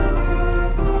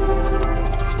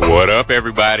What up,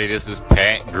 everybody? This is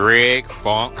Pat Greg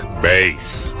Funk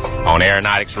Bass on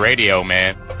Aeronautics Radio,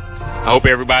 man. I hope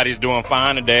everybody's doing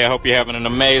fine today. I hope you're having an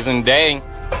amazing day.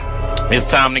 It's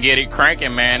time to get it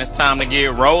cranking, man. It's time to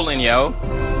get rolling, yo.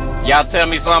 Y'all tell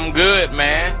me something good,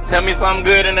 man. Tell me something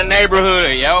good in the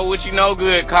neighborhood, yo. What you know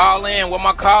good? Call in. Where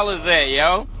my callers at,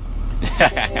 yo?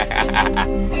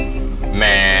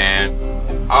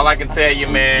 Man, all I can tell you,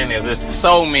 man, is there's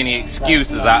so many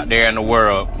excuses out there in the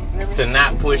world to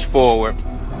not push forward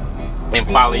and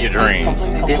follow your dreams.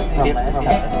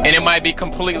 And it might be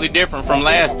completely different from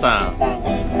last time.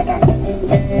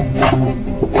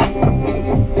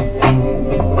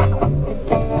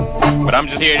 But I'm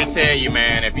just here to tell you,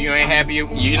 man, if you ain't happy,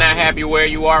 you're not happy where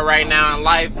you are right now in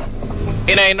life,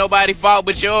 it ain't nobody's fault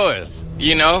but yours.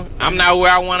 You know, I'm not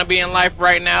where I want to be in life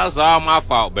right now. It's all my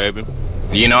fault, baby.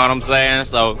 You know what I'm saying?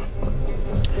 So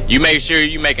you make sure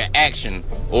you make an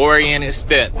action-oriented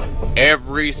step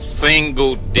every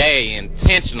single day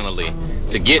intentionally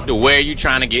to get to where you're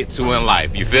trying to get to in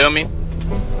life. You feel me?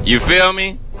 You feel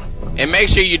me? And make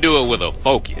sure you do it with a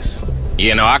focus.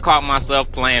 You know, I caught myself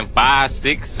playing 5,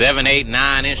 6, 7, 8,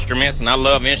 9 instruments, and I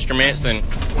love instruments, and,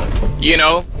 you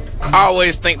know, I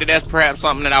always think that that's perhaps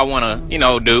something that I want to, you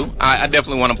know, do. I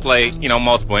definitely want to play, you know,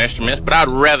 multiple instruments, but I'd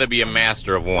rather be a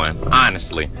master of one,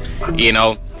 honestly. You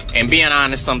know, and being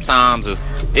honest sometimes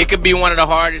it could be one of the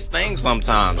hardest things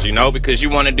sometimes, you know, because you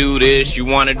want to do this, you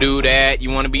want to do that, you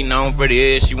want to be known for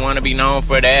this, you want to be known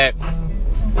for that.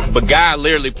 But God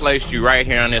literally placed you right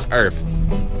here on this earth.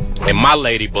 And my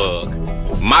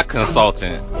ladybug, my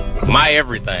consultant, my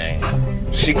everything,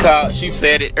 she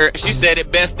said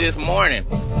it best this morning.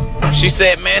 She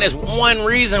said, man, there's one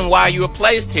reason why you were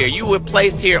placed here. You were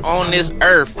placed here on this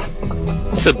earth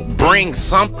to bring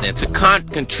something, to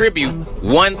contribute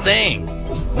one thing.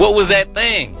 What was that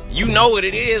thing? You know what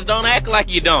it is. Don't act like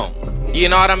you don't. You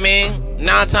know what I mean?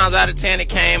 9 times out of 10, it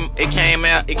came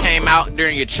out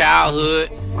during your childhood,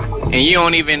 and you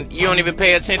don't even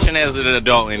pay attention as an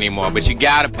adult anymore. But you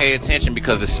gotta pay attention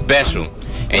because it's special,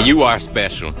 and you are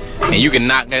special, and you can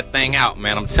knock that thing out,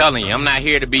 man. I'm telling you, I'm not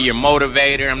here to be your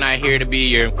motivator. I'm not here to be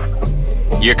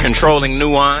your controlling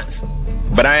nuance.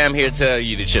 But I am here to tell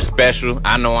you that you're special.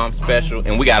 I know I'm special,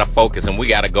 and we gotta focus, and we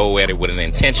gotta go at it with an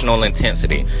intentional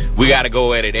intensity. We gotta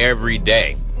go at it every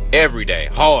day,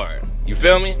 hard. You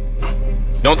feel me?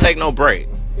 Don't take no break.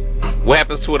 What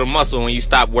happens to the muscle when you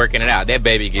stop working it out? That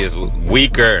baby gets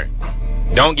weaker.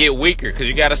 Don't get weaker, because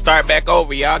you got to start back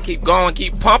over, y'all. Keep going,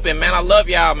 keep pumping, man. I love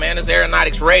y'all, man. It's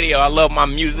Aeronautics Radio. I love my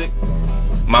music,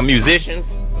 my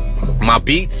musicians, my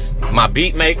beats, my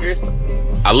beat makers.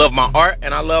 I love my art,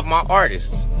 and I love my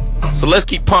artists. So let's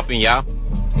keep pumping, y'all.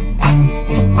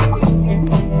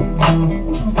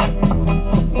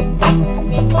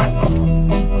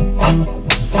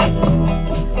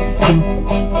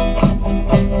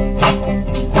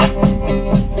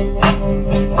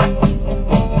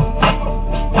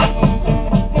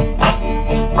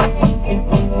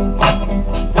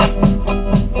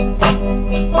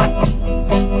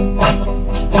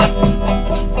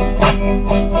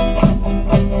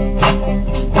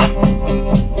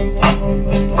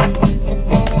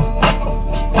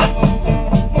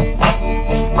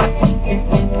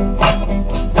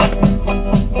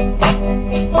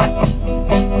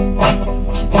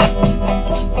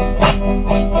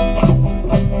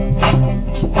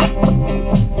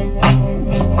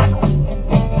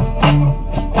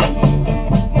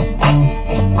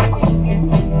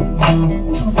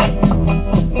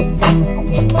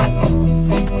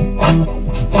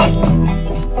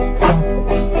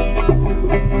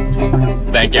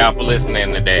 Thank y'all for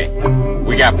listening today.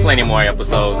 We got plenty more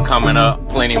episodes coming up,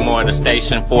 plenty more at the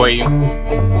station for you.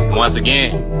 Once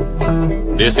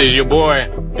again, this is your boy,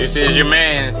 this is your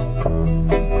man's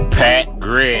Pat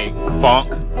Greg Funk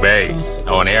Bass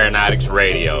on Aeronautics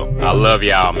Radio. I love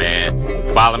y'all,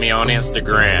 man. Follow me on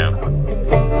Instagram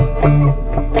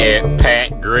at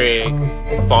Pat Greg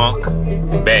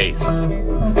Funk Bass.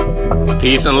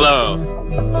 Peace and love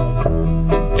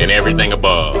and everything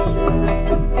above.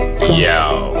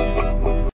 Yo.